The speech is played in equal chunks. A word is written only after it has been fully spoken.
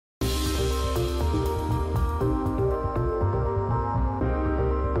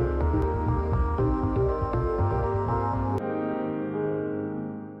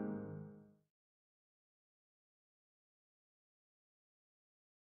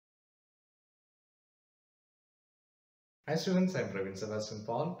Hi students, I am Praveen Sebastian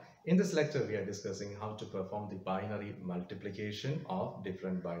Paul. In this lecture, we are discussing how to perform the binary multiplication of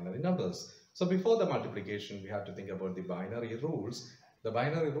different binary numbers. So before the multiplication, we have to think about the binary rules. The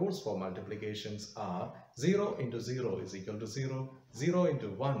binary rules for multiplications are 0 into 0 is equal to 0, 0 into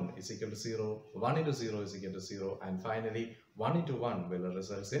 1 is equal to 0, 1 into 0 is equal to 0, and finally 1 into 1 will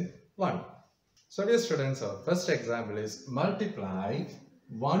result in 1. So dear students, our first example is multiply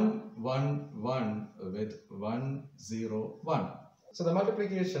 111 with 101. So the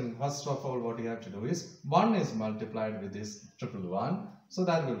multiplication, first of all, what you have to do is 1 is multiplied with this 111. So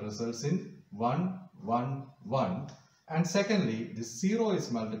that will result in 111. And secondly, this 0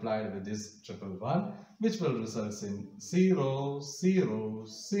 is multiplied with this 111, which will result in 0, 0,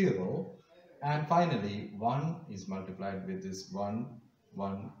 0. And finally, 1 is multiplied with this 1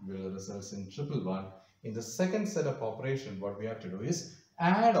 will result in 111. In the second set of operation, what we have to do is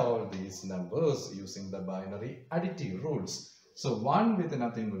add all these numbers using the binary additive rules. So 1 with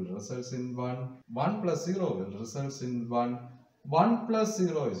nothing will result in 1, 1 plus 0 will result in 1, 1 plus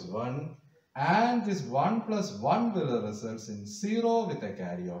 0 is 1, and this 1 plus 1 will result in 0 with a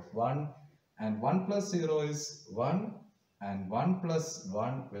carry of 1, and 1 plus 0 is 1, and 1 plus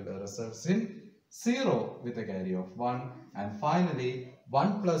 1 will result in 0 with a carry of 1, and finally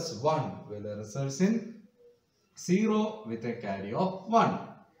 1 plus 1 will result in 0 with a carry of 1.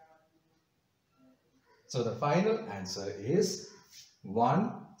 So the final answer is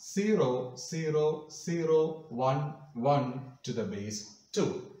 1, 0, 0, 0, 1, 1 to the base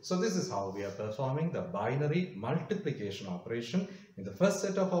 2. So this is how we are performing the binary multiplication operation. In the first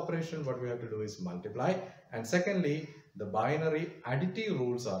set of operation, what we have to do is multiply, and secondly, the binary additive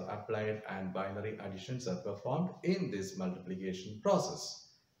rules are applied and binary additions are performed in this multiplication process.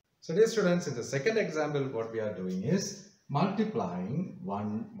 So dear students, in the second example, what we are doing is multiplying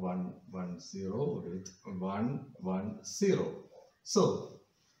 1110 with 110. So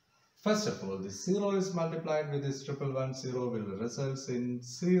first of all, this 0 is multiplied with this 1110 will result in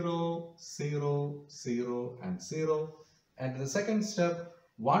 0, 0, 0 and 0. And in the second step,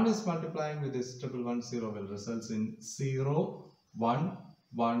 1 is multiplying with this 1110 will result in 0, 1,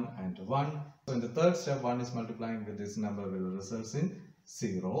 1 and 1. So in the third step, 1 is multiplying with this number will result in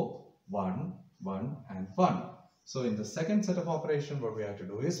 0, 1, 1 and 1. So in the second set of operation, what we have to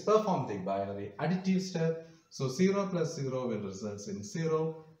do is perform the binary additive step. So 0 plus 0 will result in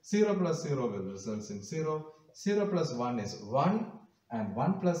 0, 0 plus 0 will result in 0, 0 plus 1 is 1 and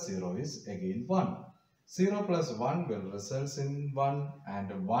 1 plus 0 is again 1. 0 plus 1 will result in 1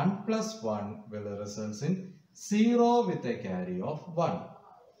 and 1 plus 1 will result in 0 with a carry of 1.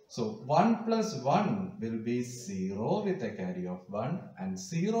 So 1 plus 1 will be 0 with a carry of 1 and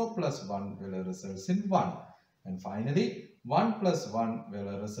 0 plus 1 will result in 1. And finally 1 plus 1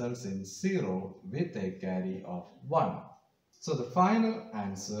 will result in 0 with a carry of 1. So the final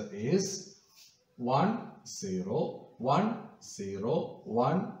answer is 1, 0, 1, 0,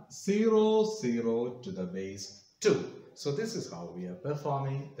 1, 0, 0 to the base 2. So this is how we are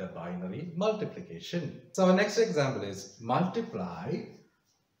performing the binary multiplication. So our next example is multiply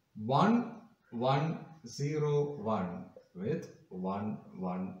 1101 with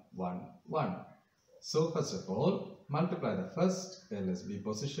 1111. So first of all, multiply the first LSB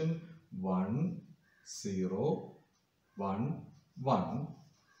position 1, 0, 1, 1,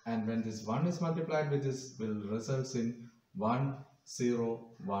 and when this 1 is multiplied with this will result in 1,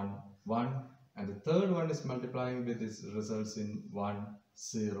 0, 1, 1, and the third one is multiplying with this results in 1,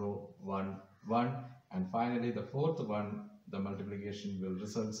 0, 1, 1, and finally the fourth one, the multiplication will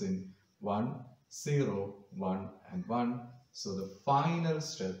result in 1, 0, 1 and 1. So the final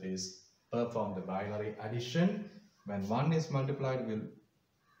step is perform the binary addition. When 1 is multiplied with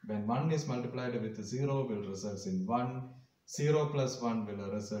 0 will result in 1, 0 plus 1 will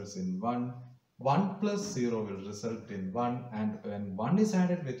result in 1, 1 plus 0 will result in 1, and when 1 is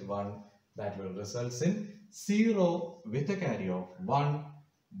added with 1, that will result in 0 with a carry of 1,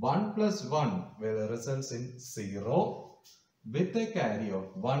 1 plus 1 will result in 0 with a carry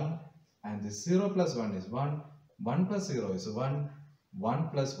of 1, and this 0 plus 1 is 1, 1 plus 0 is 1, 1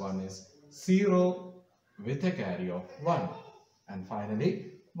 plus 1 is 0 with a carry of 1, and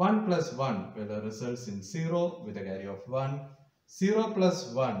finally 1 plus 1 will result in 0 with a carry of 1, 0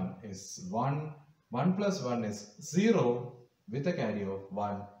 plus 1 is 1, 1 plus 1 is 0 with a carry of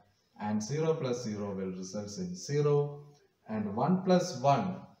 1, and 0 plus 0 will result in 0, and 1 plus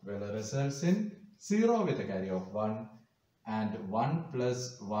 1 will result in 0 with a carry of 1, and 1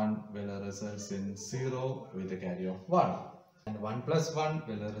 plus 1 will result in 0 with a carry of 1. And 1 plus 1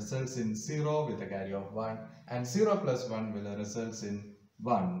 will result in 0 with a carry of 1, and 0 plus 1 will result in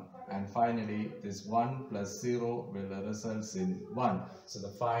 1, and finally this 1 plus 0 will result in 1. So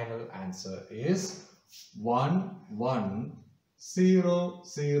the final answer is 1 1 0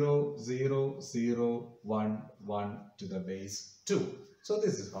 0 0 0 1 1 to the base 2. So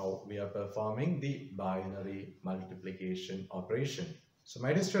this is how we are performing the binary multiplication operation. So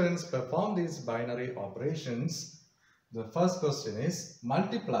my dear students, perform these binary operations. The first question is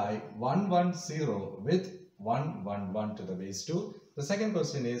multiply 110 with 111 to the base 2. The second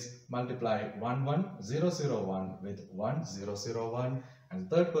question is multiply 11001 with 1001. And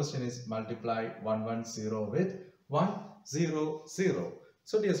the third question is multiply 110 with 100.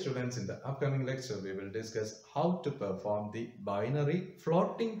 So dear students, in the upcoming lecture we will discuss how to perform the binary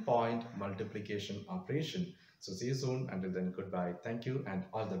floating point multiplication operation. So see you soon. Until then, goodbye. Thank you and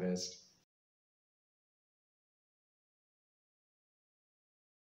all the best.